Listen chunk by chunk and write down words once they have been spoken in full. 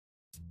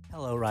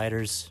Hello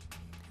writers,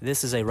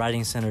 this is a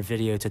Writing Center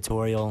video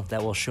tutorial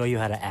that will show you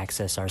how to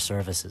access our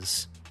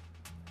services.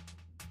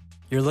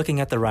 You're looking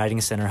at the Writing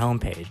Center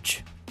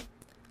homepage.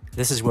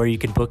 This is where you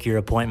can book your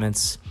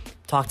appointments,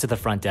 talk to the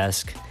front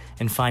desk,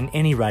 and find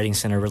any Writing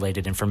Center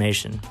related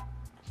information.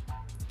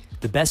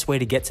 The best way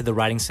to get to the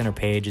Writing Center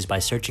page is by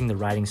searching the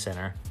Writing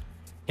Center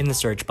in the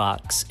search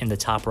box in the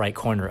top right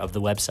corner of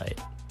the website.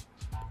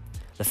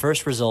 The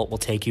first result will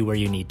take you where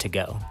you need to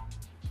go.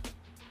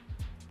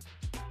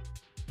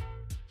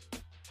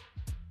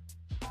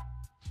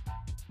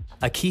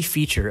 A key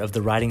feature of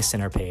the Writing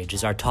Center page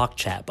is our Talk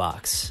Chat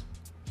box.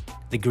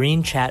 The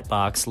green chat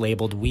box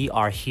labeled "We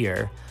Are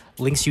Here"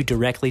 links you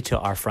directly to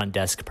our front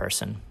desk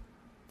person.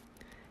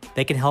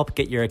 They can help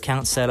get your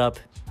account set up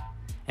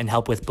and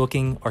help with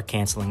booking or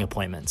canceling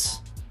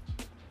appointments.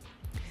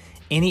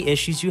 Any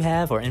issues you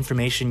have or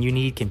information you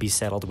need can be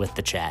settled with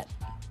the chat.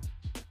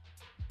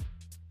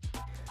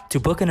 To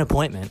book an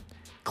appointment,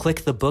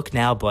 click the Book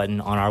Now button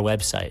on our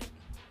website.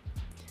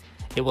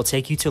 It will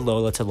take you to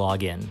Lola to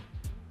log in.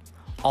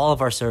 All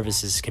of our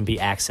services can be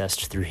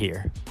accessed through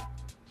here.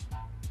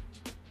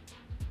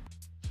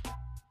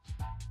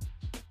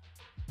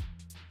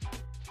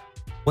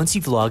 Once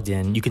you've logged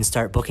in, you can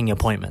start booking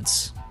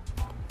appointments.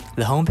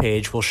 The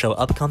homepage will show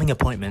upcoming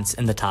appointments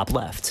in the top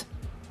left.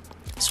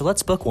 So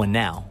let's book one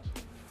now.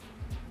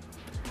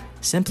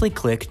 Simply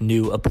click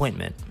New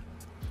Appointment.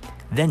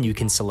 Then you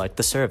can select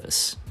the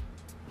service.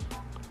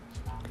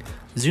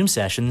 Zoom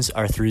sessions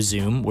are through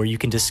Zoom, where you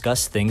can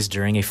discuss things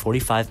during a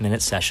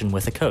 45-minute session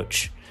with a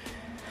coach.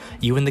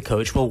 You and the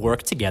coach will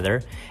work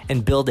together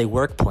and build a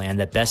work plan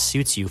that best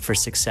suits you for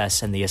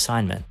success in the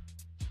assignment.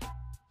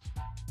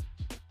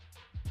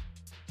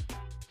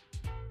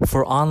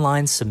 For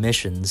online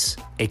submissions,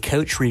 a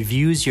coach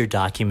reviews your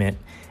document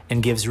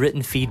and gives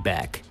written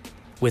feedback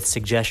with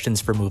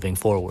suggestions for moving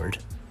forward.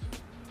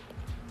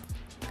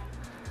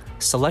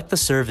 Select the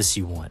service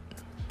you want.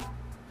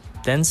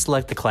 Then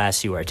select the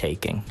class you are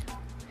taking.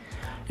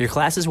 Your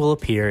classes will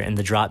appear in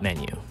the drop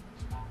menu.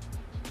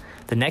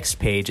 The next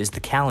page is the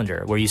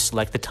calendar, where you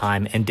select the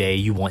time and day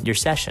you want your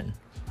session.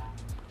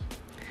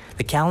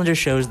 The calendar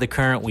shows the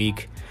current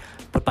week,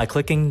 but by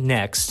clicking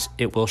Next,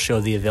 it will show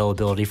the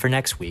availability for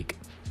next week.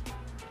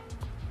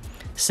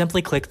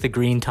 Simply click the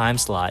green time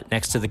slot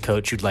next to the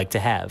coach you'd like to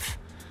have.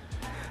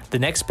 The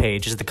next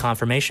page is the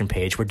confirmation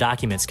page, where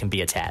documents can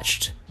be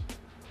attached.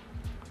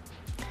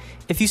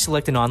 If you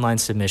select an online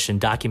submission,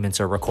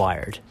 documents are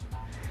required.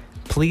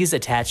 Please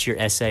attach your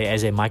essay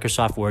as a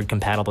Microsoft Word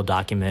compatible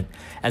document,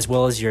 as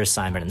well as your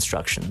assignment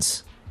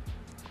instructions.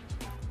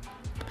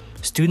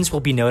 Students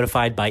will be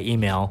notified by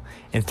email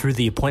and through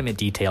the appointment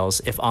details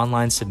if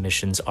online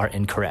submissions are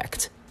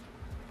incorrect.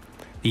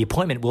 The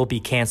appointment will be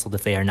canceled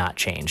if they are not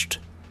changed.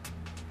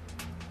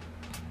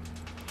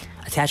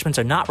 Attachments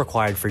are not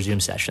required for Zoom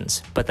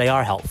sessions, but they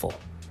are helpful.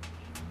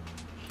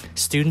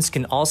 Students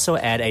can also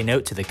add a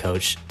note to the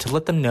coach to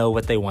let them know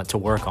what they want to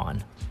work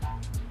on.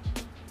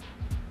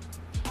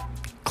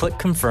 Click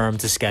Confirm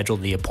to schedule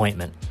the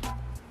appointment.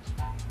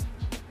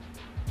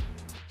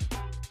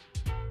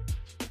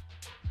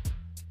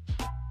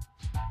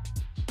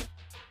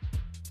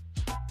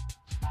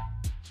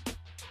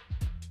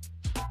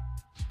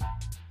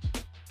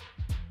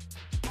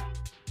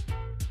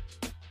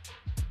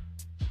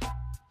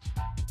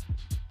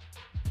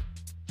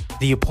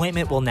 The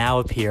appointment will now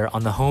appear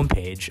on the home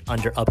page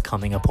under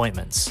Upcoming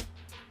Appointments.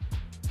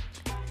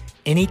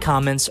 Any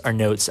comments or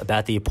notes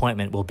about the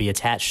appointment will be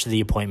attached to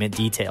the appointment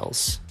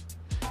details.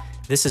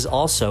 This is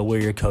also where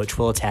your coach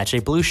will attach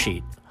a blue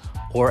sheet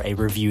or a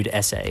reviewed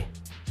essay.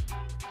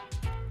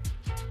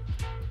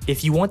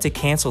 If you want to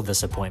cancel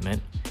this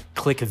appointment,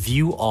 click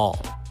View All.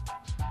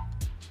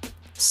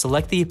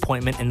 Select the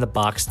appointment in the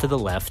box to the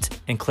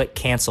left and click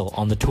Cancel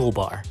on the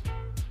toolbar.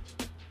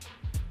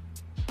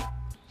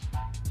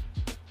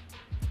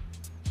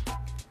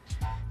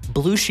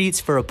 Blue sheets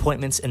for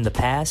appointments in the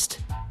past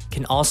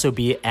can also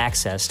be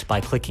accessed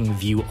by clicking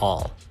View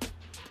All.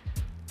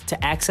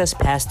 To access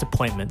past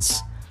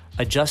appointments,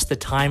 adjust the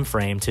time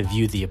frame to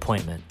view the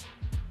appointment.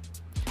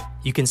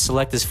 You can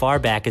select as far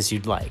back as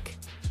you'd like.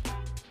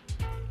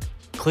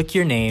 Click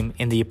your name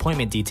and the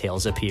appointment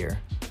details appear.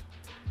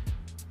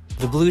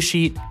 The blue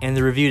sheet and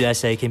the reviewed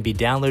essay can be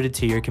downloaded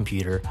to your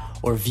computer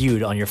or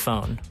viewed on your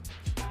phone.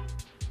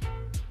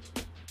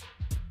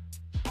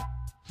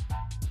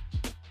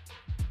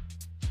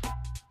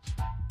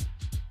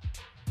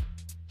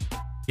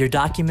 Your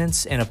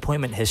documents and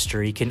appointment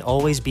history can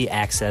always be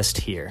accessed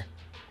here.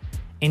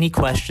 Any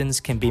questions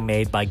can be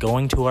made by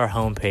going to our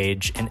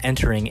homepage and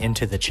entering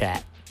into the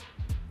chat.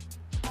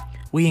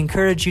 We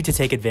encourage you to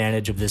take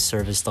advantage of this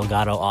service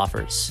Delgado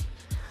offers.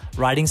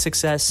 Writing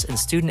success and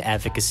student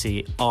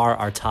advocacy are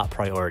our top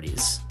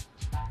priorities.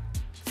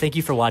 Thank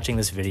you for watching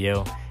this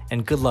video,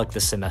 and good luck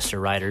this semester,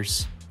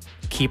 writers.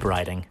 Keep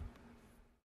writing.